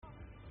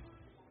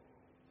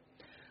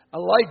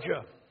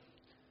Elijah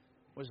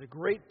was a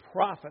great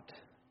prophet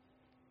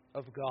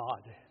of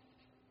God.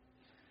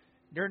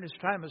 During his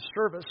time of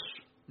service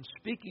and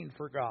speaking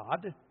for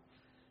God,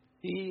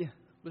 he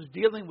was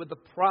dealing with the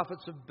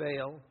prophets of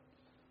Baal.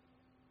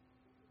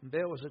 And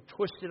Baal was a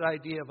twisted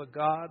idea of a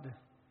God.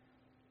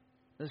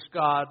 This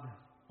God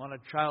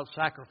wanted child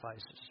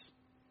sacrifices.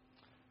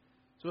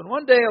 So when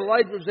one day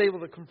Elijah was able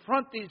to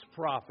confront these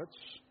prophets,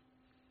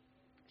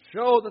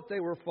 show that they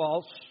were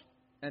false,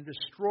 and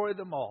destroy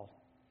them all,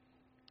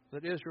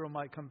 that Israel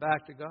might come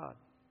back to God.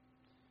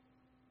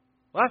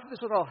 Well, after this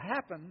had all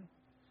happened,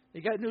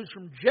 he got news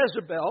from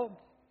Jezebel,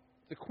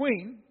 the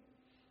queen,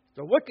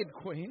 the wicked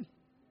queen,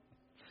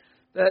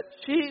 that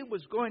she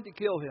was going to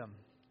kill him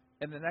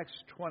in the next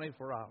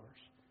 24 hours.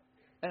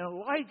 And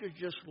Elijah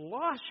just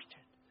lost it.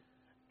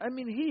 I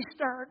mean, he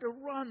started to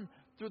run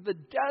through the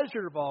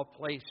desert of all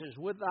places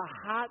with the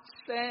hot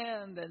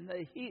sand and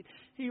the heat.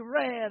 He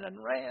ran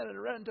and ran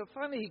and ran until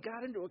finally he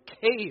got into a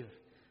cave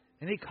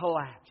and he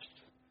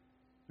collapsed.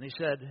 And he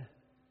said,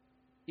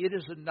 "It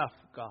is enough,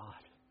 God.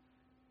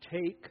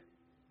 Take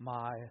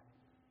my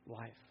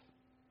life."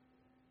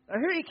 Now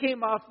here he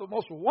came off the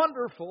most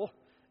wonderful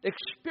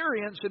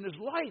experience in his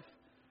life.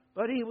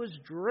 But he was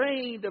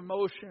drained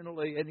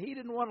emotionally, and he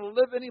didn't want to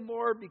live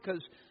anymore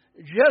because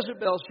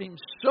Jezebel seemed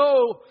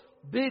so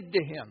big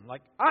to him.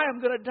 Like, I am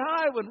going to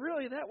die, when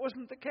really that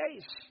wasn't the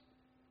case.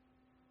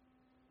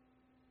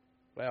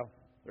 Well,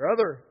 there are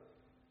other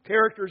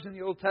characters in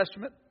the Old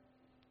Testament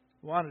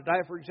who wanted to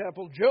die. For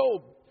example,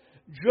 Job.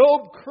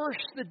 Job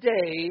cursed the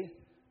day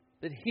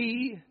that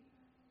he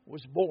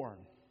was born.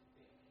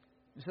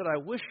 He said, "I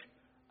wish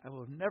I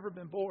would have never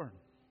been born."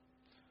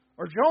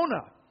 Or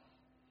Jonah.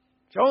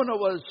 Jonah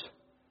was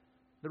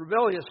the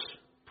rebellious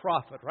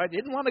prophet, right? He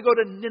didn't want to go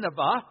to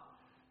Nineveh,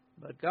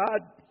 but God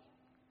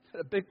had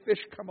a big fish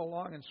come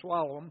along and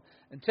swallow him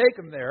and take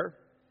him there.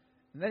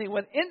 And then he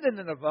went into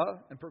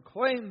Nineveh and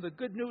proclaimed the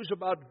good news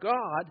about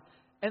God,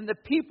 and the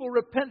people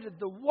repented.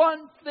 The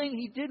one thing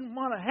he didn't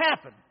want to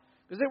happen,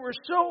 because they were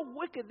so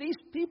wicked. These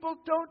people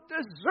don't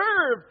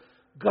deserve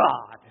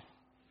God.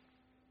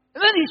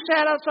 And then he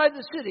sat outside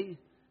the city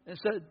and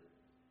said,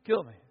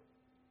 "Kill me.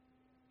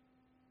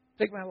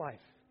 Take my life."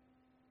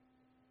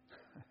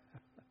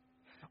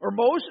 Or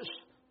Moses,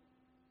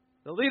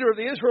 the leader of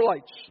the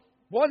Israelites.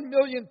 1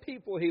 million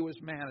people he was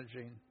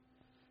managing.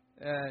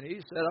 And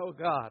he said, "Oh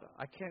God,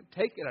 I can't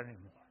take it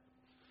anymore."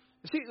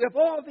 You see, we have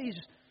all these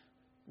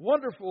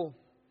wonderful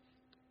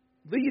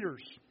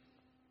leaders.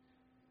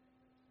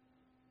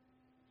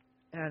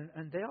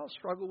 And they all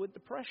struggle with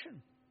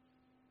depression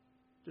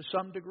to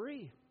some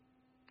degree.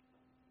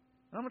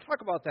 And I'm going to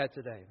talk about that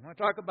today. I'm going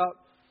to talk about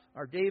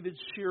our David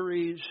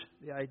series,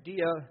 the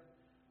idea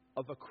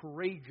of a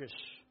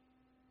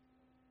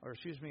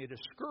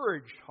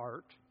discouraged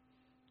heart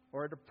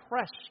or a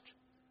depressed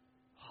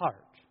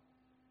heart.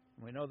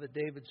 And we know that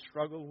David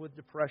struggled with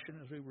depression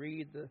as we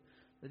read the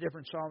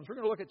different Psalms. We're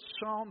going to look at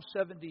Psalm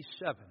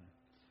 77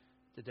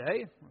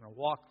 today. We're going to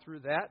walk through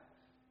that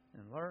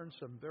and learn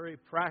some very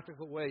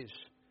practical ways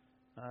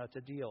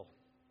to deal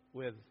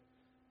with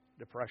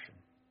depression.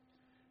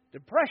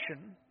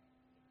 Depression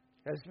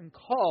has been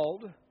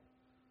called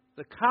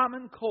the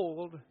common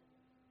cold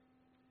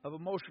of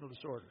emotional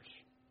disorders.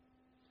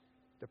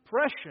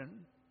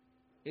 Depression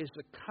is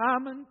the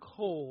common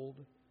cold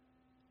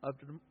of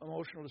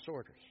emotional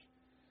disorders.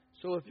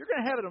 So if you're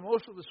going to have an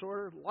emotional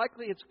disorder,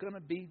 likely it's going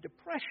to be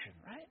depression,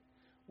 right?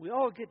 We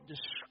all get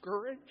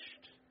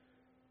discouraged.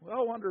 We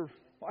all wonder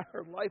why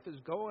our life is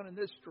going in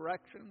this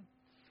direction.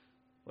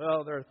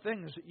 Well, there are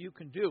things that you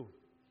can do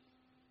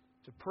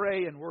to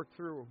pray and work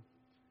through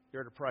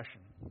your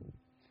depression.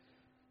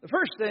 The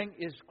first thing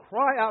is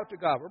cry out to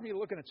God. We're going to be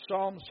looking at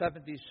Psalm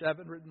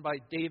 77, written by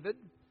David,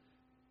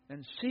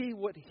 and see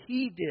what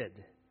he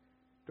did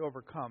to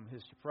overcome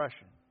his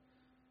depression.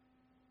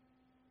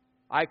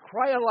 "I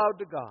cry aloud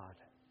to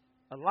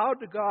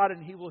God,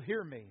 and he will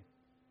hear me.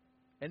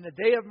 In the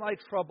day of my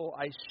trouble,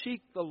 I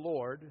seek the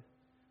Lord.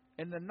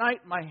 In the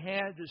night, my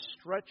hand is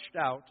stretched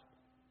out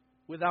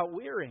without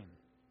wearying.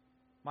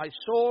 My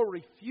soul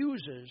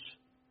refuses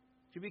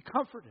to be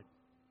comforted."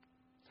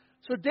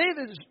 So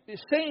David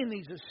is saying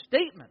these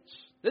statements.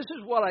 This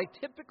is what I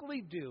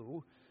typically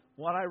do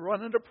when I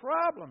run into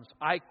problems.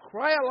 I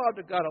cry aloud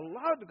to God.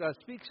 Aloud to God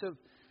speaks of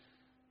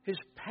his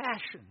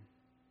passion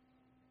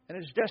and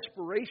his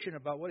desperation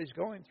about what he's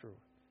going through.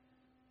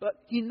 But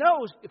he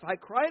knows if I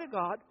cry to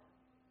God,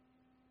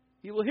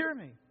 he will hear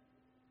me.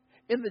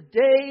 In the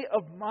day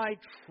of my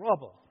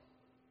trouble.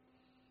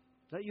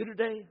 Is that you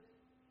today?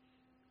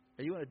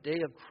 Are you in a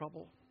day of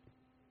trouble?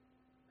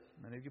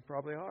 Many of you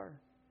probably are.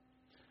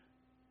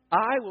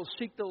 "I will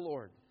seek the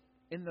Lord.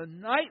 In the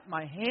night,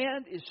 my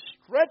hand is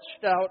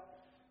stretched out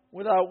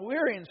without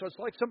wearying." So it's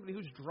like somebody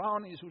who's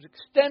drowning, who's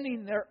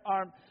extending their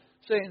arm,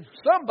 saying,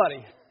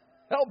 "Somebody,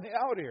 help me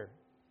out here."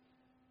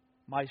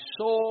 My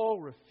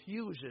soul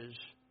refuses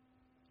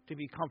to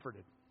be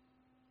comforted.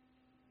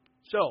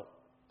 So,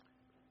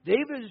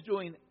 David is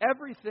doing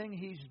everything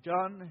he's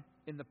done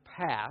in the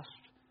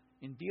past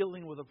in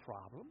dealing with a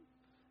problem.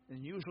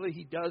 And usually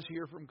he does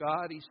hear from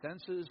God. He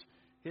senses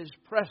His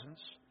presence.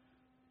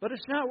 But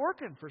it's not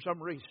working for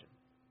some reason.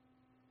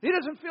 He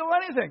doesn't feel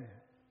anything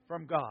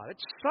from God.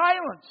 It's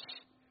silence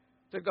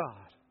to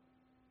God.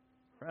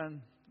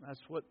 Friends, that's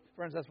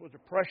what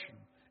depression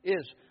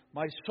is.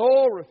 My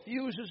soul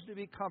refuses to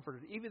be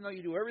comforted, even though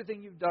you do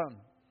everything you've done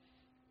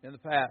in the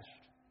past.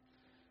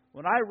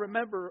 When I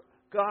remember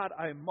God,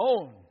 I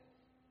moan.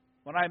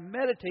 When I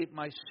meditate,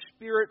 my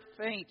spirit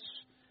faints.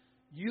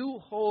 You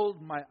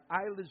hold my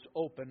eyelids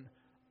open.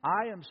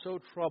 I am so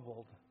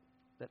troubled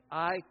that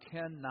I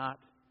cannot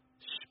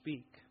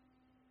speak.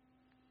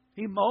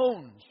 He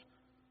moans.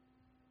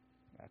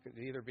 That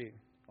could either be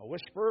a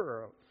whisper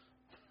or a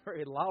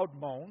very loud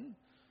moan.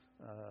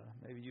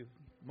 Maybe you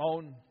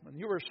moaned when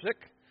you were sick.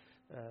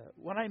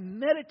 When I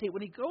meditate,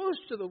 when he goes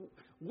to the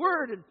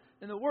Word,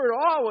 and the Word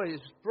always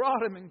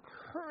brought him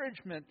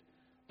encouragement,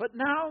 but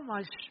now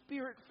my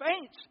spirit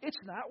faints. It's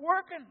not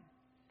working.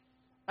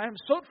 I am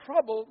so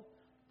troubled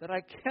that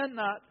I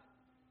cannot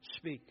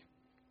speak.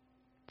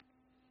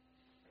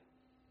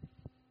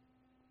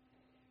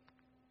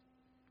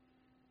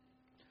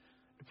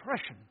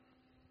 Depression.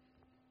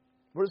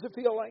 What does it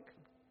feel like?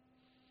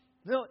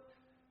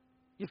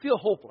 You feel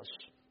hopeless.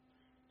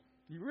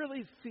 You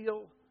really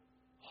feel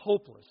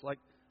hopeless. Like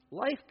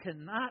life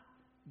cannot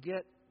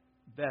get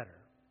better.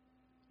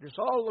 This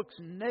all looks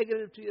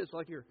negative to you. It's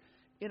like you're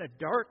in a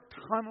dark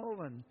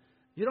tunnel and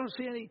you don't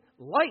see any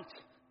light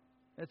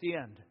at the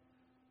end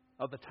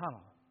of the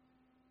tunnel.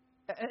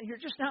 And you're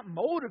just not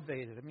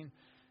motivated. I mean,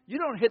 you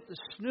don't hit the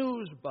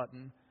snooze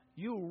button.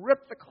 You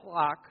rip the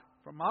clock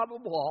from out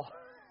of the wall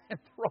and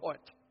throw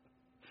it.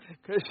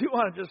 Because you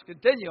want to just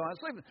continue on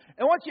sleeping.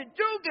 And once you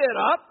do get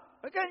up,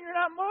 again, you're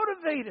not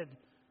motivated.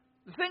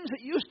 The things that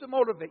used to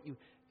motivate you,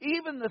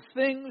 even the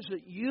things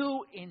that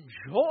you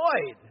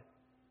enjoyed,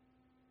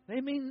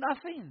 they mean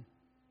nothing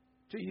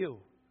to you.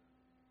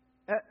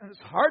 And it's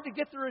hard to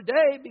get through a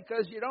day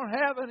because you don't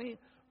have any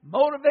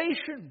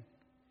motivation.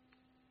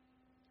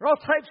 There are all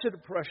types of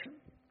depression.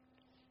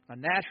 A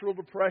natural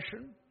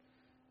depression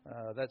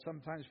that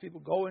sometimes people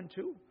go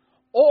into.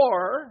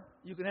 Or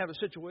you can have a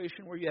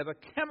situation where you have a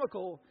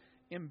chemical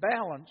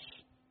imbalance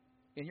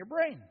in your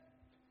brain.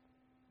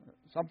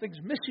 Something's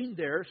missing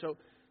there, so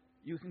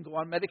you can go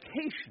on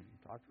medication,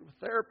 talk to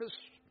a therapist.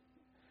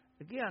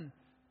 Again,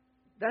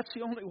 that's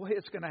the only way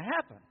it's going to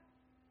happen,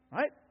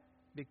 right?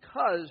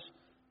 Because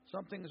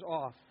something's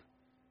off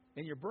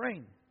in your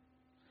brain.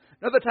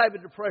 Another type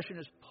of depression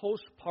is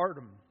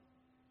postpartum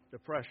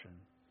depression.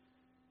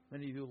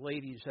 Many of you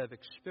ladies have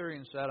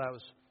experienced that. I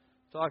was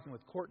talking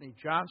with Courtney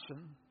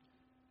Johnson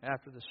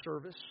after the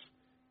service,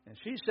 and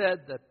she said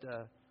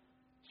that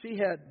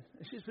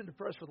she's been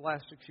depressed for the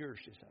last 6 years,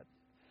 she said,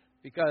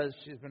 because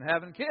she's been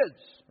having kids,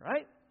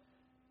 right?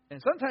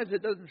 And sometimes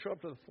it doesn't show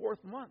up to the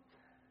fourth month.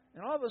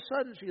 And all of a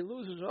sudden she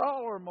loses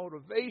all her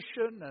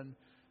motivation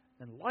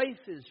and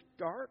life is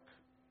dark.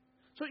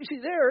 So you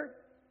see there,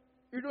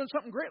 you're doing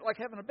something great like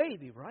having a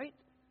baby, right?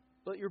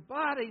 But your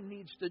body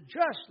needs to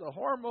adjust. The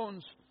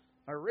hormones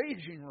are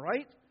raging,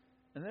 right?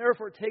 And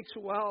therefore it takes a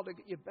while to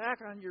get you back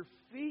on your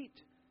feet.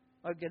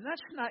 Again,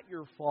 that's not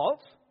your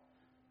fault.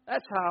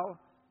 That's how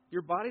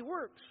your body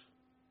works.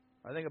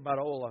 I think about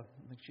Ola.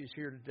 I think she's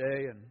here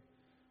today, and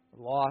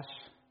the loss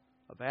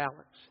of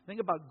Alex. Think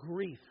about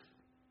grief.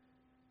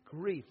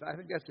 Grief. I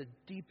think that's the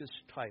deepest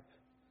type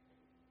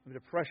of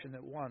depression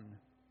that one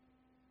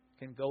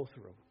can go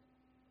through.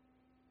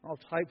 All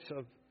types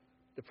of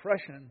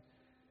depression.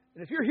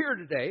 And if you're here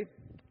today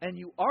and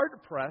you are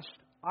depressed,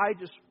 I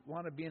just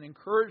want to be an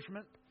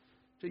encouragement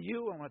to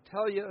you. I want to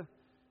tell you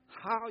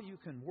how you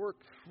can work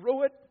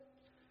through it.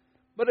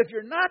 But if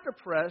you're not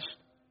depressed,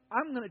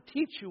 I'm going to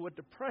teach you what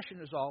depression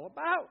is all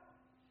about.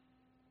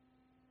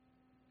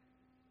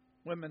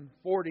 Women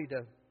 40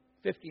 to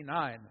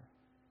 59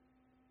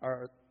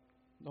 are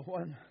the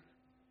one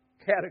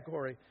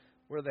category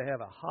where they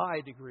have a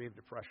high degree of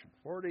depression,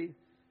 40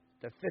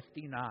 to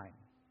 59.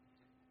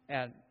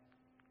 And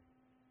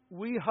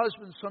we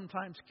husbands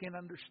sometimes can't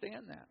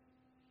understand that.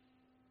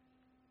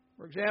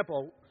 For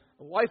example,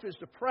 a wife is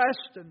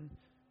depressed and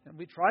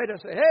we try to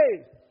say,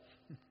 hey,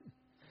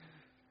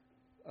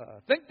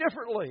 think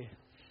differently.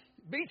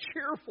 Be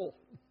cheerful.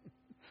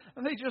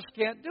 And they just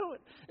can't do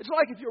it. It's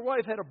like if your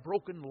wife had a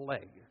broken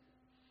leg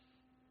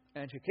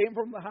and she came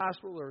from the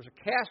hospital, there was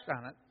a cast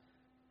on it.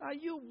 Now,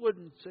 you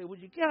wouldn't say,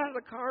 would you get out of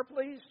the car,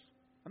 please?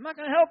 I'm not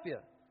going to help you.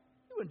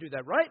 You wouldn't do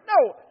that, right?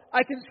 No,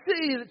 I can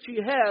see that she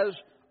has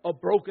a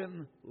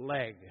broken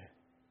leg.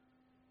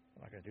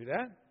 I'm not going to do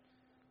that.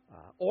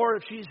 Or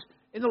if she's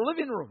in the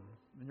living room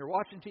and you're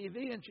watching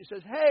TV and she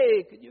says,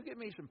 hey, can you get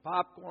me some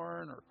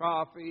popcorn or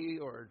coffee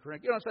or a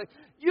drink? You don't say,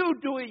 you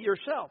do it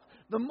yourself.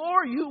 The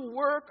more you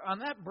work on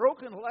that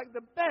broken leg,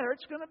 the better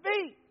it's going to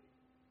be.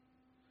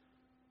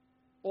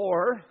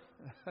 Or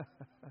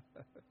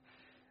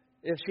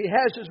if she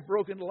has this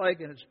broken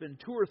leg and it's been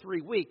 2 or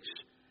 3 weeks,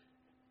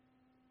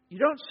 you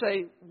don't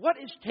say, what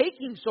is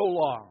taking so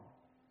long?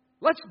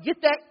 Let's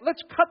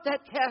cut that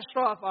cast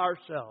off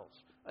ourselves.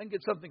 I can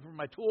get something from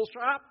my tool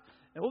shop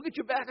and we'll get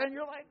you back on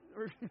your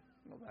legs.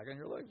 Back on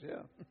your legs,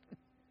 yeah.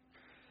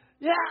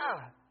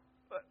 Yeah.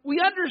 We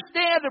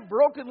understand a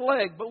broken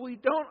leg, but we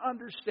don't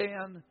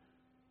understand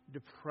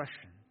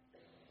depression.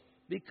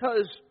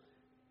 Because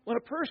when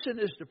a person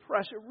is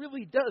depressed, it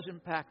really does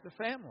impact the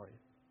family.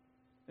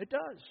 It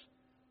does.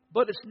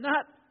 But it's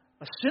not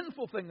a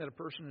sinful thing that a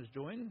person is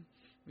doing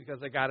because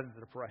they got into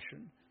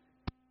depression.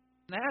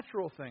 It's a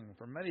natural thing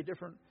for many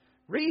different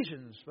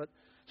reasons. But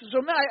so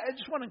I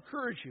just want to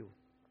encourage you.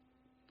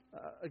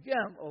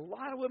 Again, a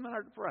lot of women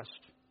are depressed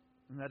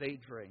in that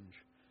age range.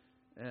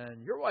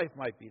 And your wife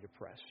might be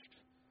depressed.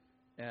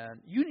 And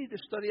you need to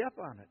study up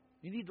on it.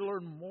 You need to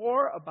learn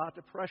more about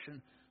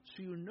depression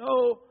so you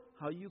know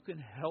how you can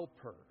help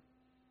her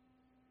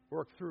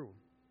work through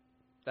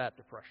that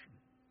depression.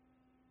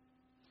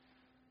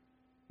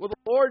 Will the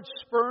Lord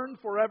spurn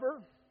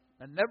forever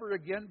and never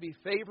again be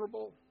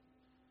favorable?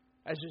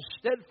 Has His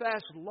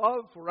steadfast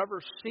love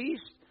forever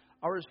ceased?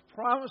 Are His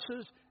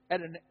promises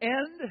at an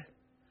end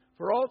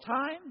for all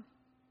time?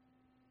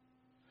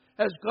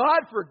 Has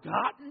God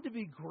forgotten to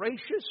be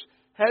gracious?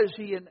 Has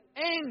He in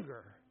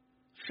anger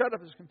shut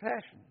up His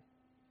compassion?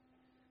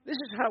 This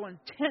is how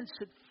intense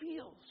it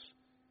feels.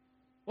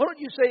 Why don't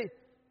you say,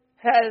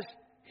 has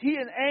He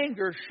in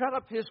anger shut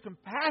up His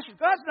compassion?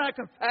 God's not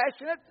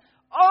compassionate.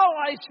 All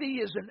I see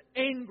is an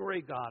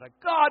angry God, a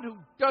God who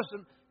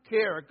doesn't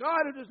care, a God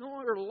who no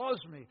longer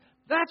loves me.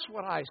 That's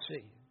what I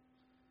see.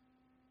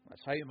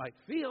 That's how you might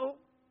feel,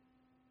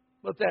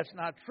 but that's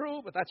not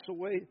true, but that's the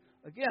way,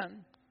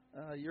 again,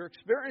 you're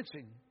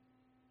experiencing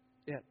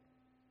it.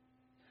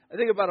 I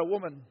think about a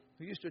woman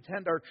who used to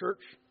attend our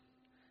church,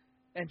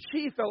 and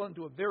she fell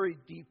into a very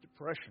deep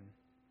depression.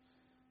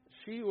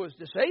 She was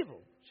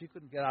disabled. She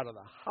couldn't get out of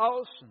the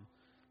house,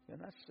 and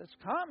that's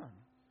common.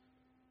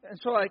 And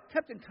so I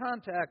kept in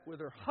contact with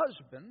her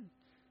husband,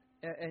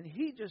 and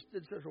he just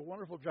did such a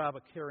wonderful job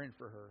of caring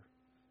for her.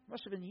 It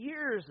must have been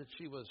years that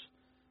she was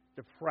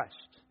depressed.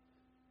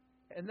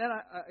 And then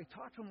I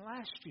talked to him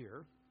last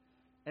year,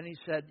 and he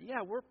said,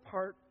 yeah, we're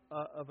part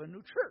of a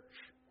new church.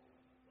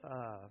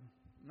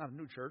 Not a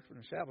new church, but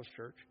an established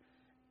church.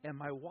 And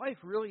my wife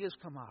really has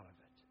come out of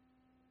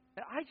it.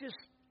 And I was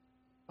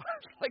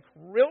like,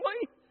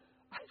 really?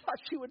 I thought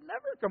she would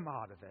never come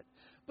out of it.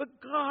 But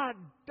God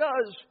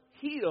does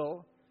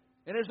heal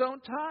in His own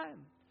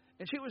time.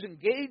 And she was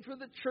engaged with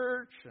the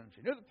church, and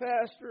she knew the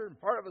pastor, and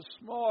part of a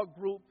small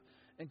group.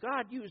 And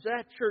God used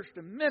that church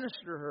to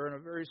minister to her in a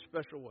very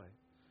special way.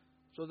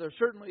 So there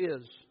certainly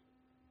is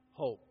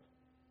hope.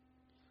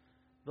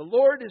 The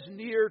Lord is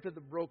near to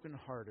the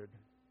brokenhearted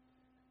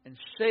and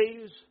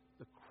saves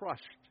the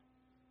crushed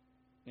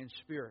in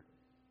spirit.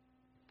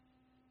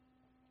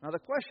 Now the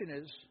question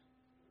is,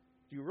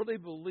 do you really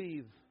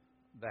believe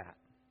that?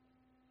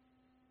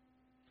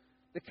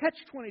 The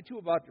catch-22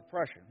 about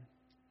depression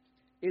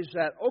is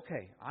that,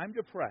 okay, I'm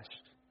depressed,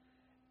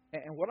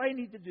 and what I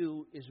need to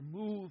do is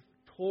move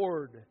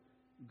toward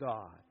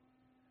God.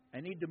 I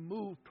need to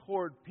move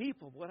toward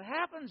people. What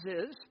happens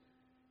is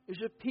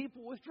that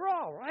people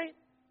withdraw, right?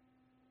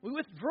 We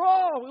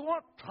withdraw. We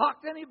won't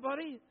talk to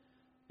anybody.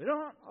 We don't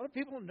want other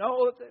people to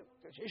know that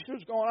there's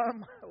issues going on in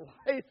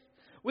my life.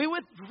 We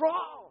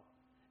withdraw.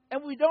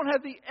 And we don't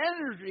have the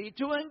energy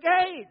to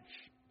engage.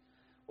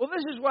 Well,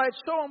 this is why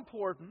it's so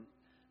important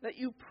that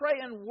you pray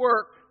and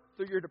work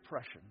through your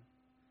depression.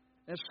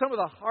 And it's some of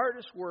the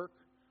hardest work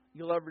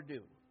you'll ever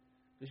do.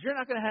 Because you're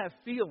not going to have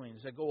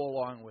feelings that go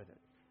along with it.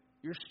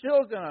 You're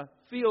still going to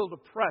feel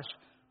depressed.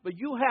 But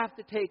you have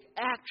to take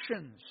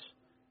actions.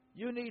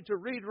 You need to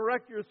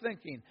redirect your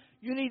thinking.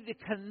 You need to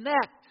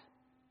connect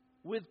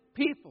with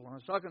people. I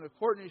was talking to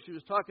Courtney. She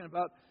was talking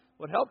about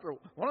what helped her.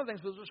 One of the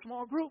things was a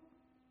small group.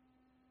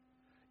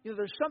 You know,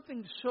 there's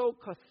something so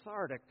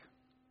cathartic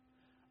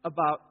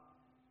about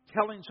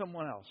telling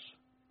someone else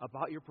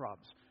about your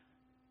problems.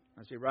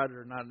 I see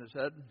Roger nodding his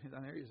head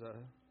down here. He's a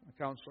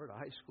counselor at a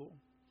high school.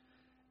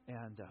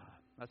 And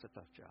that's a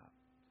tough job.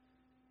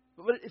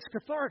 But it's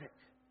cathartic.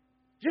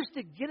 Just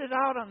to get it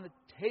out on the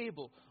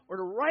table or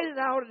to write it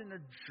out in a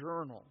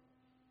journal.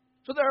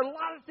 So there are a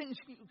lot of things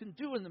you can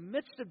do in the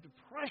midst of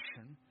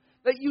depression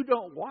that you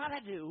don't want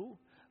to do,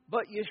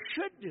 but you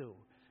should do.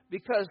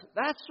 Because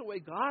that's the way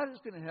God is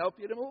going to help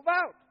you to move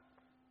out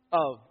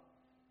of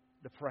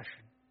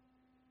depression.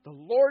 The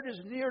Lord is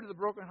near to the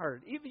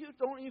brokenhearted. Even if you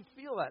don't even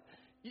feel that,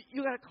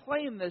 you got to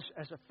claim this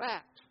as a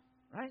fact,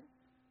 right?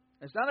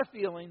 It's not a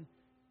feeling.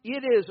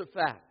 It is a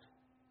fact.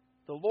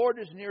 The Lord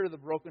is near to the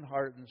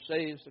brokenhearted and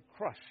saves the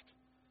crushed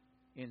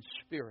in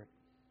spirit.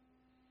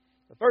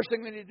 The first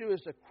thing we need to do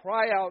is to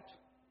cry out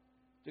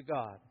to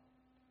God.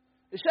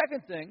 The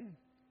second thing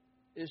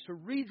is to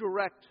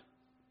redirect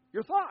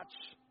your thoughts.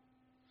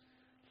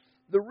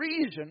 The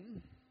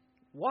reason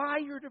why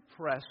you're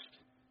depressed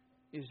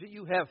is that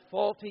you have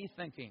faulty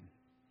thinking.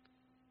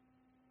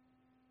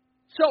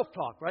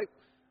 Self-talk, right?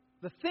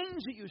 The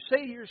things that you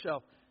say to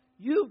yourself,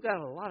 you've got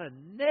a lot of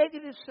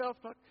negative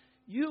self-talk.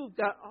 You've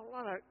got a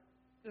lot of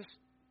just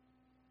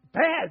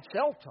bad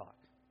self-talk.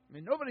 I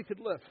mean, nobody could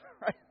live,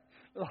 right?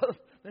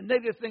 The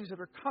negative things that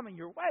are coming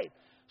your way.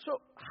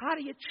 So how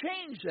do you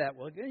change that?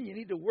 Well, again, you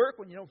need to work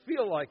when you don't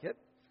feel like it,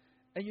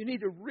 and you need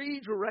to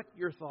redirect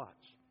your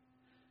thoughts.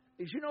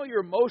 Did you know your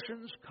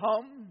emotions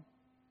come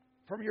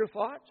from your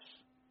thoughts?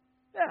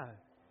 Yeah.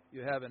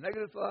 You have a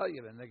negative thought,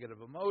 you have a negative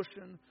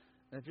emotion,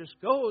 and it just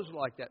goes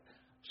like that.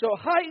 So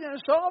how are you going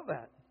to solve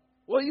that?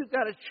 Well, you've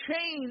got to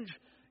change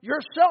your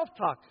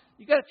self-talk.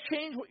 You've got to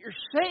change what you're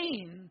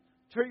saying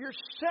to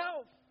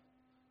yourself.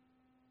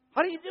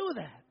 How do you do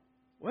that?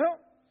 Well,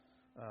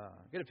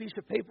 get a piece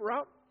of paper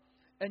out,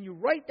 and you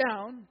write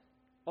down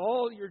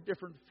all your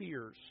different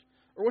fears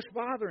or what's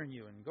bothering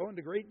you and go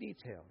into great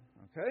detail.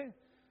 Okay?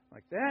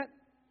 Like that.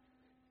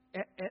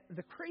 And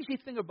the crazy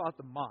thing about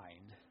the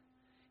mind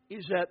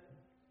is that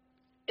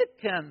it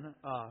can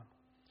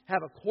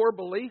have a core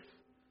belief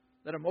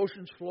that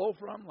emotions flow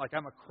from, like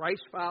I'm a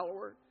Christ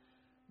follower.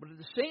 But at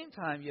the same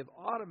time, you have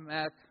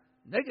automatic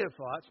negative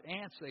thoughts,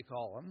 ants they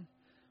call them,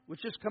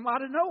 which just come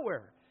out of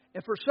nowhere.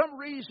 And for some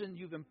reason,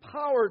 you've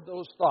empowered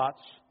those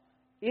thoughts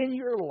in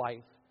your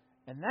life,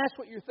 and that's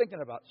what you're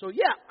thinking about. So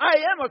yeah, I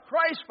am a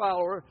Christ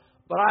follower,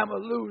 but I'm a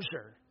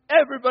loser.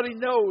 Everybody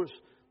knows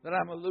that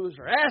I'm a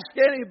loser. Ask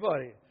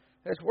anybody.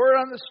 It's word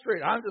on the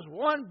street. I'm just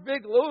one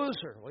big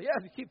loser. Well, yeah,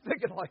 if you keep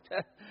thinking like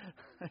that,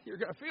 you're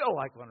going to feel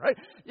like one, right?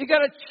 You got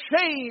to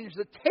change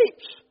the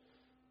tapes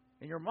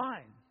in your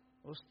mind.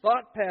 Those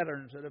thought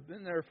patterns that have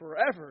been there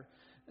forever.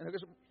 And the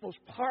most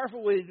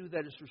powerful way to do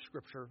that is through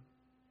Scripture.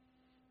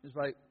 Is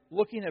by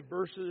looking at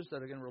verses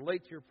that are going to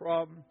relate to your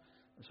problem.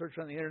 A search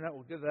on the internet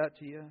will give that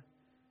to you.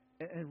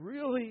 And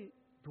really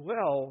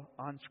dwell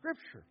on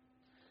Scripture.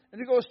 And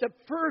to go a step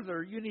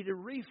further, you need to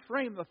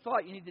reframe the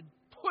thought. You need to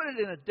put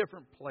it in a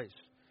different place.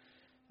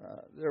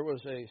 There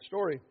was a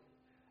story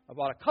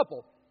about a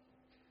couple,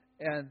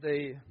 and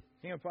they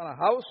came upon a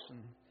house and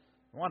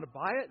wanted to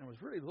buy it, and it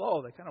was really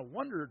low. They kind of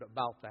wondered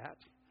about that.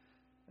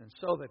 And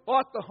so they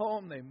bought the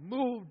home, they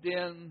moved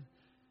in,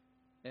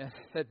 and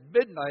at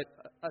midnight,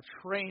 a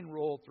train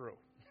rolled through.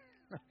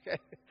 Okay.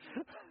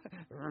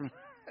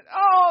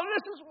 Oh,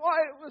 this is why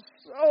it was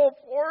so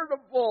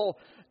affordable.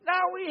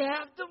 Now we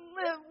have to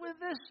live with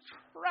this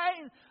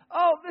train.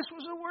 Oh, this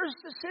was the worst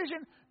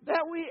decision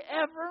that we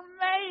ever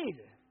made.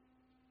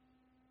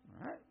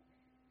 All right.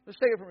 Let's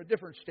take it from a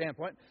different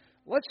standpoint.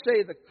 Let's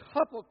say the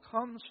couple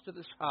comes to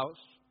this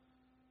house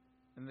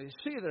and they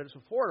see that it's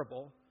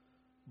affordable,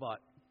 but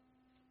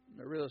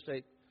the real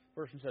estate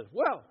person says,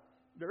 well,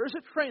 there is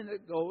a train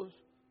that goes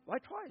by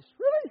twice.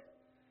 Really?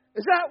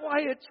 Is that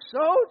why it's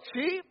so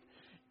cheap?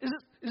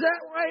 Is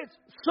that why it's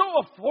so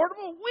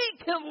affordable?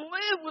 We can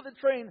live with a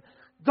train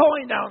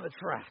going down the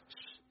tracks.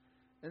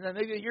 And then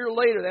maybe a year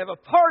later, they have a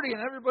party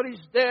and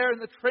everybody's there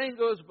and the train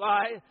goes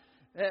by.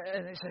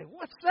 And they say,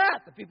 what's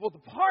that? The people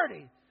at the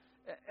party.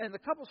 And the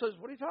couple says,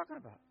 what are you talking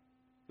about?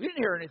 We didn't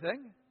hear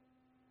anything.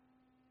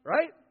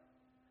 Right?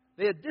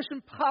 They had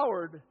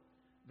disempowered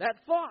that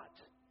thought.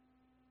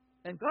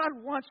 And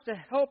God wants to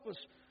help us,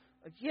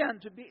 again,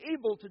 to be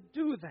able to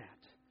do that.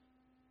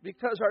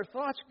 Because our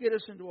thoughts get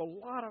us into a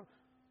lot of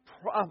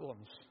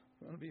problems.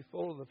 We want to be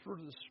full of the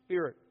fruit of the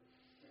Spirit.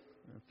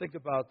 And think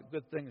about the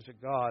good things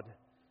that God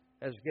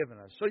has given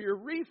us. So you're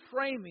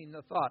reframing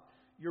the thought.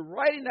 You're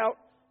writing out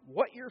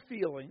what you're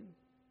feeling,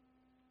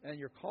 and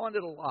you're calling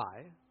it a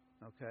lie.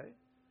 Okay?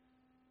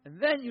 And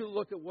then you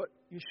look at what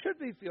you should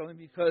be feeling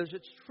because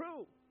it's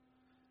true.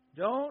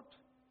 Follow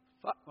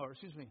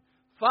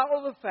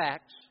the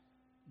facts.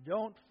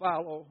 Don't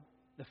follow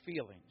the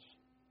feelings.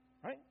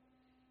 Right?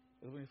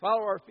 Because when we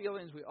follow our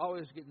feelings, we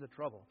always get into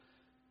trouble.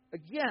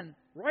 Again,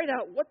 write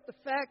out what the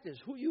fact is,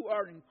 who you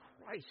are in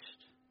Christ.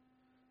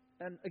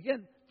 And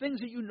again, things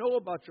that you know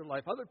about your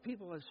life, other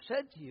people have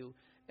said to you,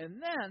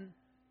 and then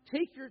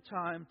take your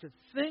time to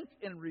think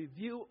and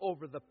review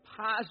over the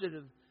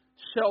positive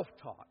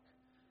self-talk.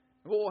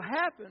 And what will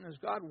happen as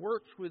God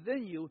works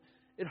within you,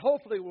 it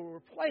hopefully will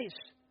replace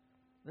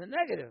the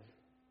negative,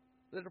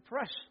 the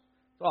depressed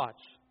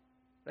thoughts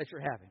that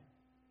you're having.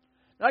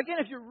 Now again,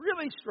 if you're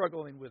really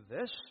struggling with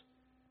this,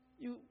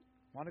 you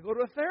want to go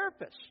to a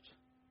therapist.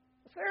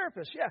 A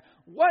therapist, yeah.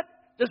 What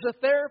does a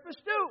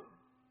therapist do?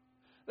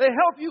 They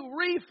help you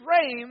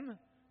reframe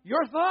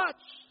your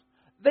thoughts.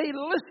 They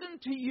listen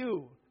to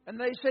you. And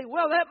they say,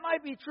 well, that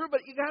might be true,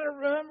 but you got to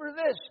remember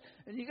this.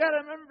 And you got to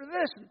remember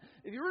this. And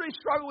if you really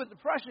struggle with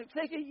depression,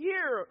 take a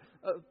year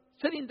of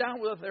sitting down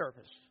with a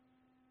therapist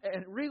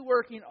and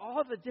reworking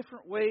all the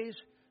different ways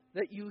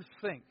that you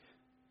think.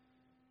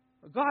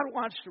 God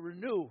wants to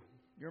renew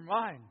your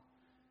mind.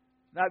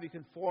 Not be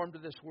conformed to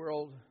this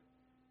world,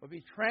 but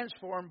be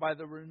transformed by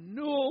the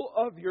renewal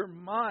of your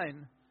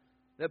mind,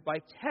 that by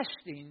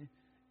testing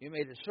you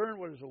may discern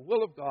what is the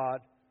will of God,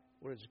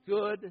 what is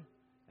good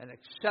and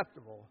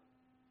acceptable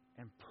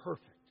and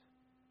perfect.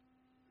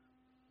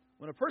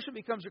 When a person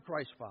becomes a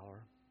Christ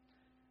follower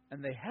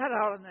and they head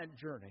out on that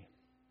journey,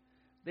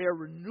 they are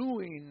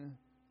renewing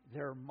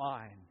their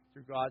mind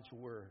through God's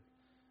Word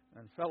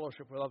and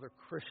fellowship with other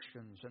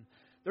Christians. And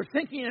they're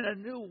thinking in a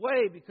new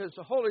way because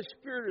the Holy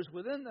Spirit is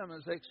within them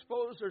as they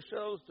expose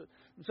themselves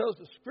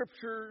to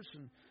Scriptures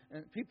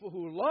and people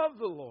who love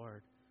the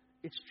Lord.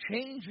 It's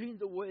changing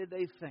the way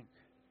they think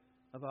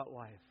about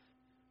life.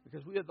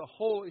 Because we have the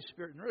Holy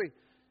Spirit. And really,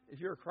 if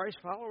you're a Christ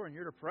follower and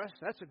you're depressed,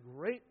 that's a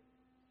great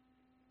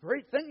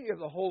thing. You have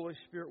the Holy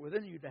Spirit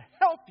within you to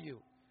help you.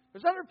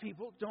 Because other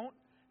people don't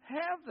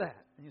have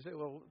that. And you say,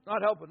 well, it's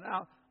not helping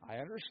now. I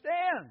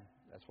understand.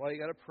 That's why you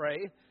got to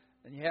pray,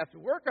 and you have to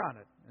work on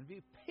it and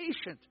be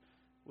patient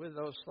with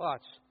those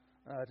thoughts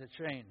to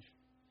change.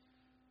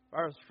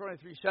 Proverbs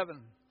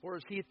 23:7, for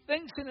as he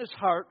thinks in his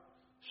heart,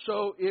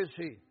 so is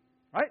he.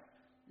 Right?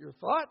 Your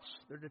thoughts,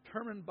 they're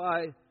determined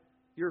by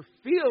your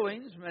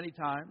feelings many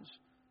times,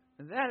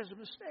 and that is a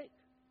mistake.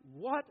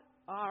 What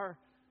are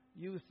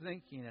you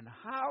thinking, and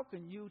how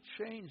can you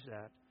change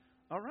that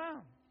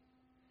around?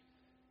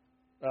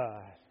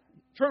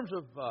 In terms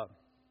of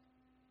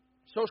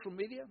social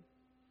media,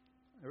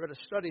 I read a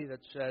study that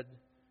said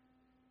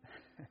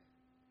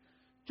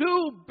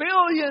 2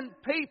 billion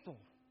people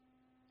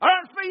are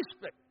on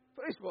Facebook.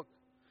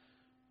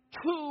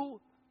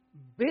 2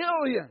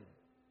 billion.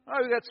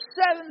 We've got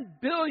 7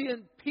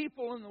 billion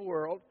people in the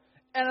world,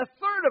 and a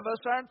third of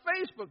us are on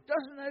Facebook.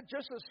 Doesn't that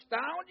just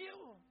astound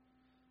you?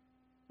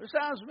 It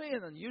astounds me.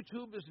 And then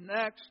YouTube is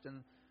next,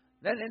 and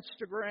then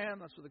Instagram.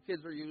 That's what the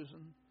kids are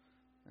using,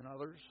 and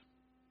others.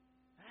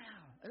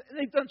 Wow. And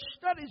they've done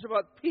studies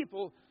about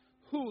people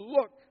who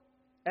look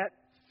at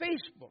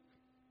Facebook.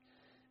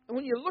 And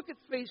when you look at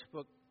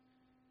Facebook,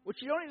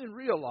 what you don't even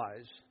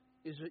realize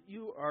is that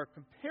you are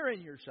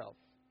comparing yourself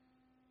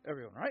to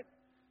everyone, right?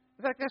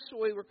 In fact, that's the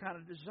way we're kind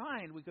of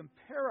designed. We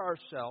compare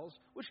ourselves,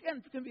 which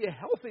again can be a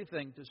healthy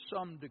thing to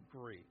some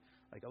degree.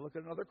 Like I look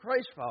at another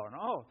Christ follower,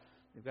 and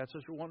you've got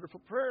such a wonderful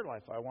prayer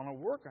life. I want to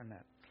work on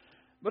that.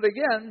 But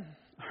again,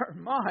 our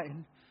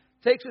mind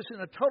takes us in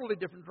a totally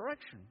different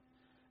direction.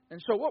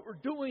 And so what we're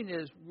doing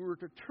is we're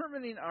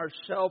determining our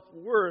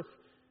self-worth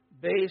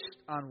based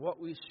on what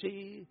we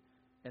see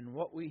and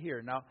what we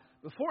hear. Now,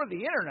 before the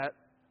internet,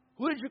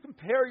 who did you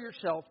compare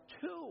yourself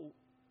to?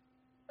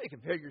 You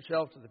compared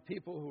yourself to the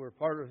people who were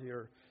part of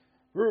your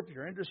group,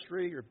 your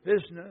industry, your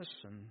business,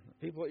 and the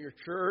people at your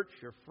church,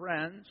 your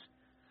friends.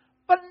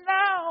 But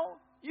now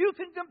you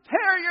can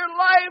compare your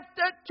life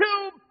to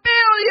 2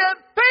 billion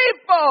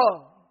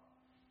people.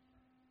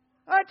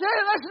 I tell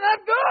you, that's not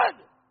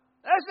good.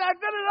 That's not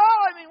good at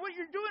all. I mean, what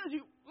you're doing is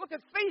you look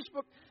at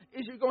Facebook,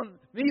 is you're going,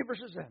 me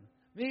versus them.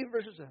 Me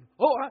versus them.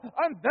 Oh,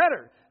 I'm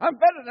better. I'm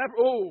better than ever.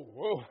 Oh,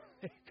 whoa.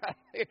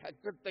 You got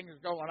good things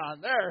going on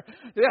there.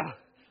 Yeah.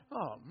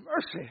 Oh,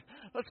 mercy.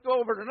 Let's go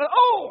over to another.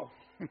 Oh,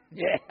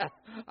 yeah.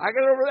 I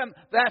got over them.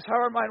 That's how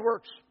our mind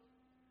works.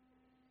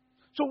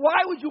 So why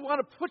would you want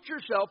to put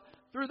yourself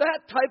through that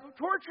type of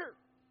torture?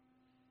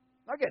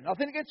 Again,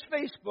 nothing against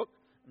Facebook.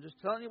 I'm just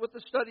telling you what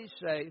the studies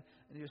say.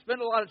 And you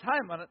spend a lot of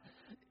time on it.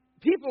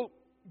 People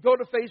go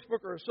to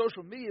Facebook or a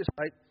social media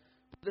site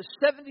with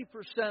a 70%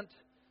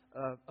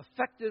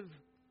 effective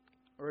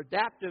or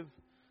adaptive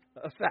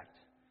effect.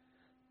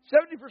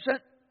 70%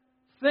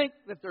 think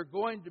that they're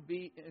going to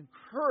be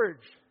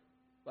encouraged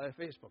by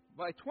Facebook.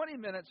 By 20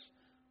 minutes,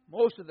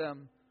 most of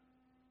them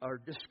are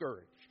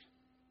discouraged.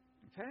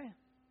 Okay?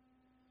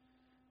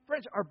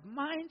 Friends, our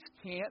minds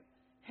can't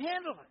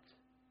handle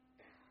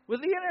it.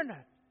 With the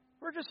internet,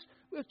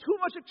 we have too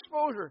much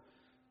exposure.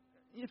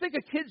 You think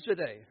of kids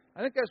today.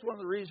 I think that's one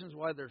of the reasons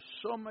why there's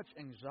so much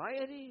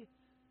anxiety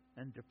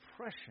and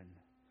depression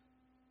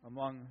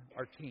among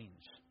our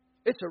teens.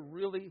 It's a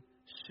really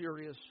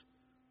serious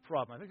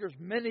problem. I think there's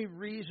many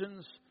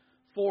reasons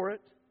for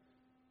it,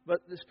 but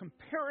this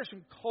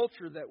comparison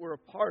culture that we're a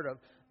part of,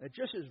 that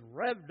just is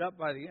revved up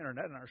by the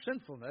internet and our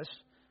sinfulness,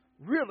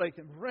 really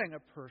can bring a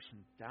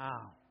person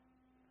down.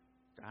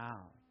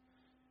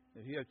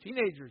 If you have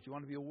teenagers, you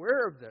want to be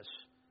aware of this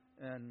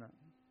and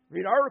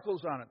read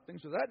articles on it,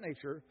 things of that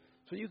nature,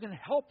 so you can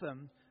help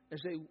them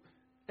as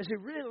they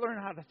really learn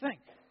how to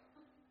think.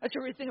 That's the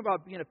great thing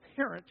about being a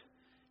parent,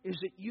 is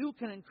that you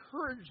can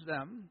encourage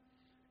them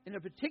in a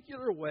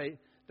particular way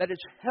that is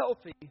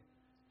healthy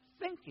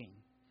thinking.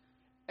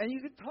 And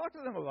you can talk to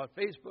them about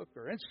Facebook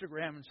or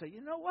Instagram and say,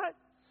 you know what?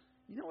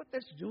 You know what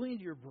that's doing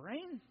to your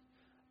brain?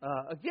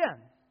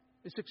 Again,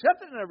 it's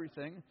accepted and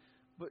everything,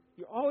 but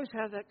you always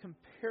have that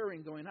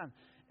comparing going on.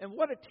 And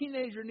what a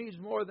teenager needs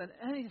more than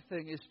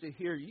anything is to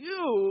hear,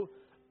 you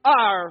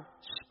are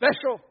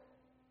special.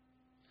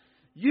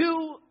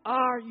 You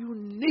are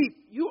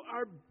unique. You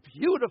are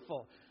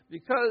beautiful.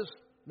 Because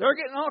they're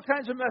getting all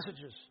kinds of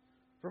messages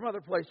from other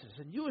places.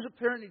 And you as a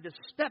parent need to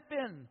step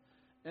in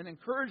and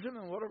encourage them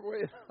in whatever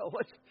way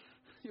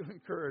you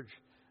encourage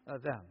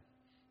them.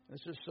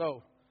 This is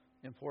so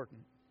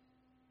important.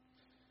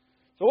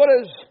 So what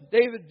does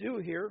David do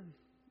here?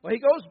 Well, he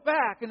goes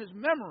back in his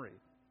memory.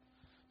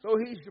 So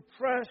he's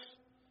depressed,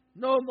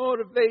 no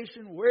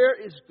motivation. Where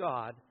is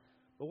God?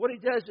 But what he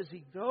does is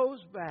he goes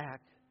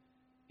back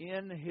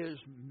in his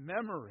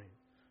memory.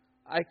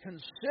 I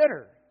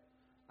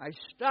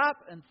stop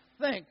and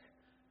think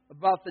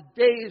about the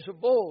days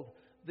of old,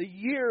 the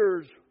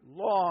years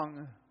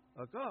long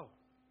ago.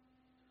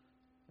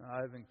 Now,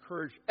 I've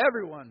encouraged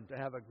everyone to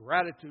have a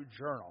gratitude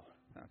journal.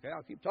 Okay,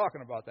 I'll keep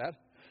talking about that.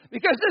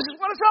 Because this is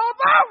what it's all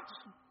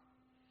about.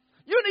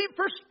 You need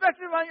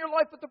perspective on your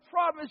life, but the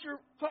problem is you're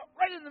caught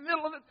right in the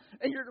middle of it,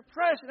 and you're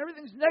depressed, and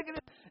everything's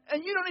negative,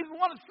 and you don't even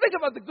want to think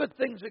about the good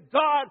things that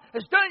God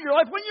has done in your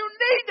life when you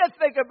need to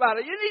think about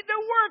it. You need to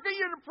work on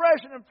your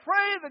depression and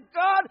pray that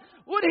God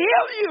would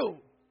heal you.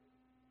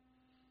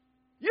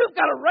 You've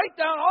got to write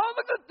down all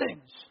the good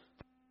things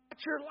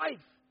about your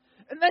life.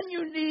 And then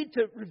you need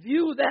to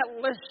review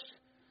that list.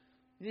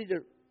 You need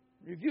to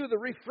review the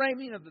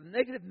reframing of the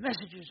negative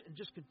messages and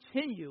just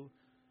continue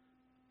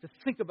to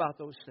think about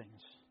those things.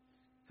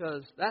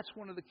 Because that's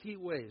one of the key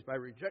ways, by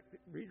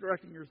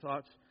redirecting your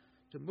thoughts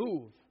to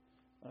move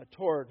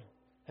toward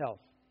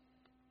health.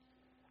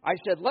 I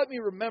said, let me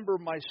remember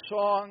my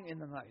song in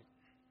the night.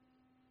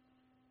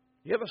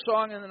 You have a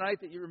song in the night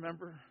that you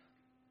remember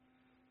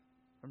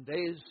from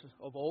days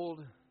of old?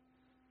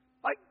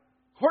 Like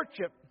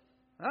courtship,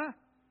 huh?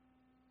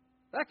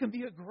 That can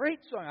be a great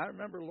song. I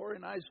remember Lori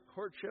and I's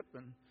courtship,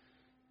 and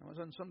I was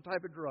on some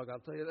type of drug, I'll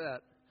tell you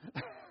that.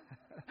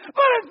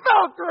 But it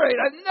felt great.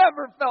 I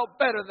never felt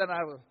better than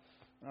I was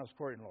when I was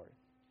courting Lori.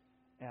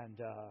 And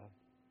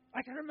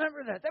I can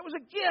remember that. That was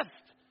a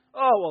gift.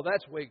 Oh, well,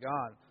 that's way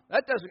gone.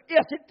 That doesn't.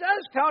 Yes, it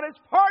does count. It's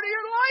part of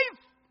your life.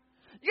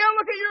 You got to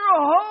look at your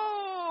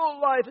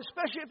whole life,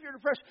 especially if you're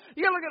depressed.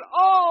 You got to look at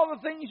all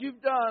the things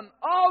you've done,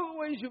 all the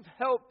ways you've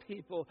helped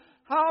people,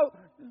 how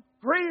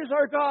great is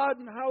our God,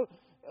 and how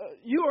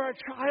you are a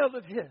child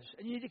of His.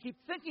 And you need to keep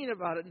thinking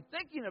about it and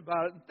thinking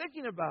about it and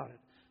thinking about it.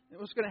 And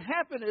what's going to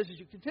happen is, as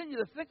you continue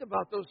to think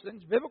about those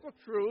things, biblical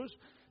truths,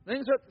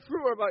 things that are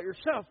true about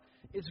yourself,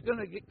 it's going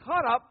to get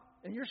caught up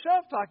in your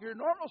self-talk, your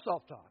normal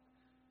self-talk.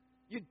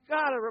 You've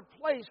got to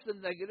replace the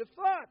negative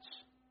thoughts.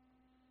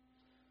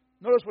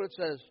 Notice what it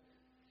says.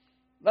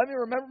 Let me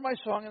remember my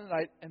song in the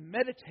night and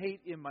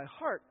meditate in my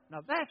heart. Now,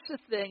 that's the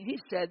thing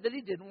he said that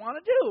he didn't want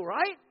to do,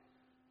 right?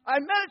 I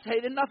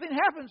meditate and nothing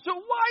happens. So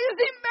why is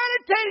he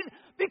meditating?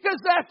 Because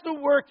that's the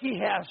work he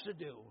has to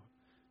do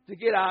to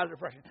get out of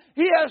depression.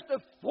 He has to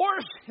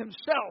force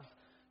himself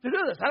to do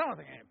this. I don't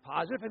think anything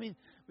positive. I mean,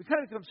 we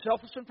kind of become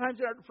selfish sometimes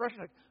in our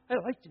depression. Like, I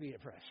like to be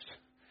depressed.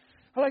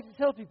 I like to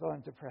tell people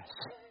I'm depressed.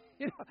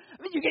 You know,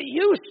 I mean, you get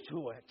used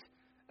to it.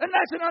 And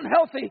that's an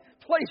unhealthy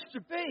place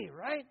to be,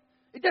 right?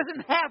 It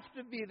doesn't have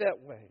to be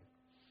that way.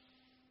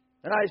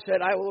 And I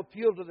said, I will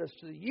appeal to this,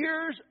 to the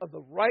years of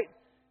the right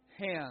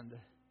hand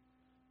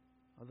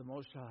of the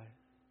Most High.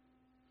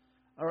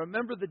 I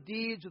remember the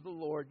deeds of the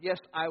Lord. Yes,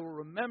 I will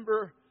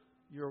remember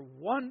your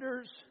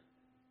wonders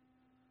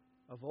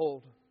of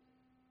old.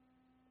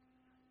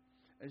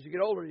 As you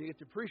get older, you get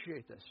to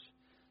appreciate this.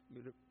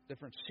 You get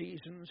different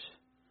seasons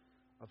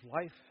of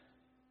life.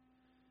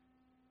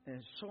 And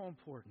it's so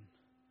important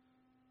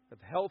of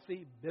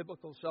healthy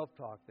biblical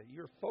self-talk that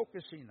you're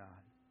focusing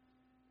on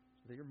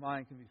so that your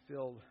mind can be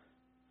filled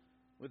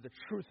with the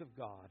truth of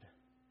God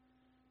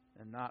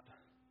and not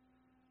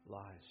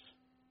lies.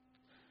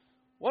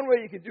 One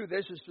way you can do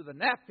this is through the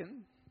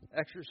napkin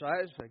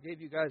exercise. I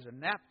gave you guys a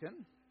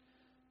napkin.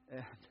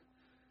 And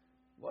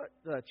what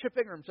Chip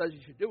Ingram says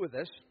you should do with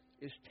this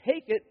is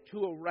take it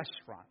to a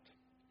restaurant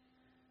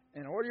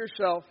and order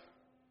yourself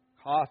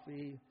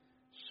coffee,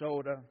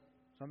 soda,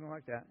 something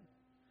like that.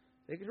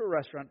 Take it to a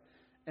restaurant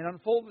and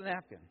unfold the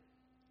napkin.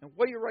 And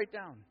what do you write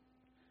down?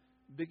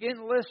 Begin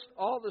to list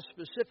all the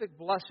specific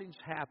blessings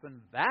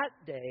happened that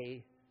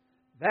day,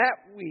 that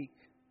week,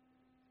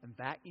 and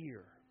that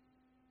year.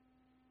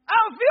 I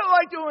don't feel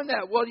like doing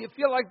that. Well, you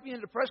feel like being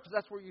depressed because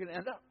that's where you're going to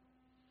end up.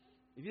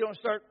 If you don't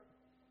start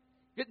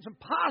getting some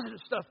positive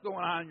stuff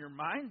going on in your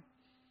mind,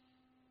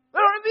 they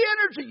don't have the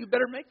energy. You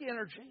better make the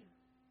energy.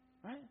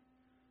 Right?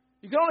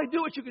 You can only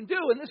do what you can do,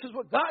 and this is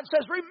what God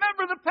says.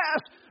 Remember the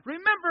past.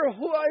 Remember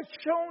who I've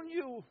shown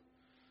you.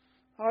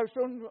 How I've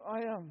shown you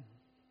I am.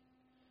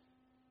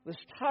 This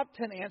top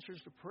 10 answers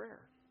to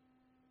prayer.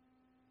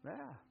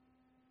 Yeah.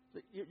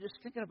 You're just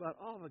thinking about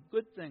all the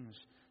good things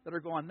that are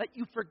going on that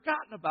you've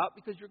forgotten about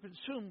because you're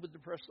consumed with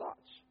depressed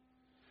thoughts.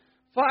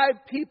 5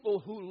 people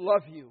who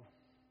love you.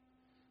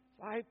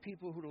 5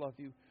 people who love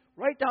you.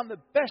 Write down the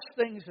best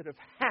things that have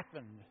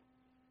happened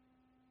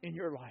in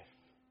your life.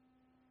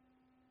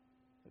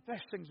 The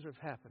best things that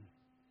have happened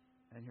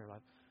in your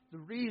life. The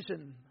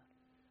reason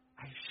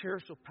I share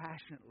so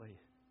passionately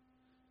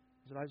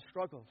is that I've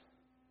struggled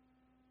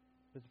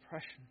with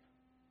depression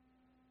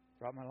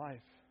throughout my life.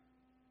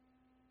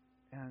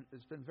 And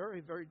it's been very,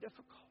 very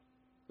difficult.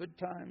 Good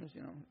times,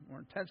 more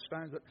intense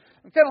times. But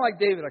I'm kind of like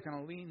David. I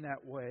kind of lean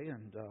that way.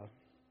 And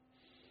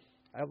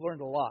I've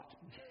learned a lot.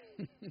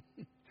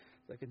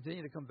 I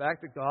continue to come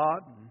back to God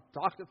and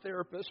talk to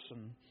therapists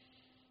and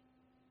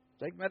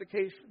take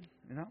medication,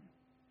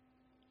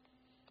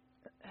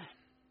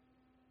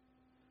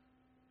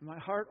 My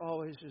heart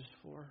always is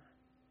for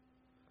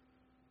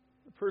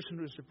the person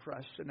who's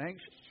depressed and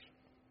anxious.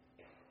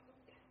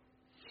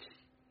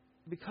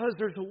 Because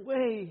there's a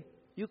way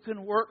you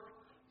can work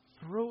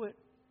through it.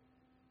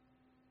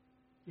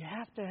 You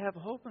have to have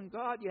hope in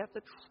God. You have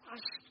to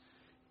trust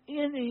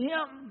in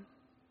Him.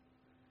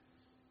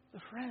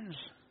 But friends,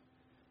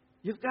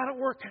 you've got to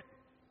work it.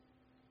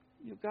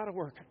 You've got to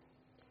work it.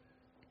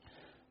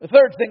 The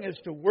third thing is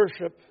to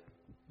worship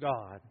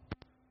God.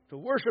 To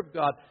worship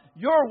God.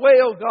 Your way,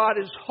 O God,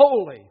 is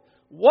holy.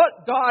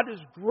 What God is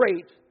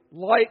great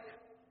like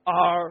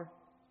our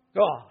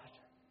God?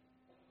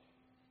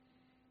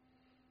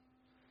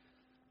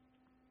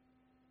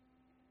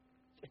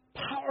 The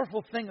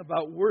powerful thing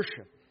about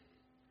worship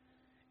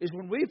is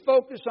when we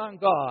focus on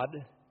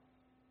God,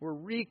 we're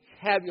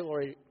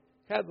recalibrating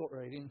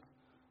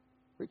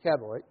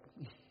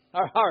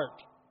our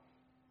heart.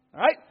 All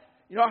right?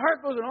 You know, our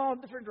heart goes in all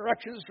different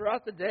directions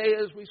throughout the day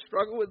as we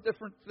struggle with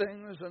different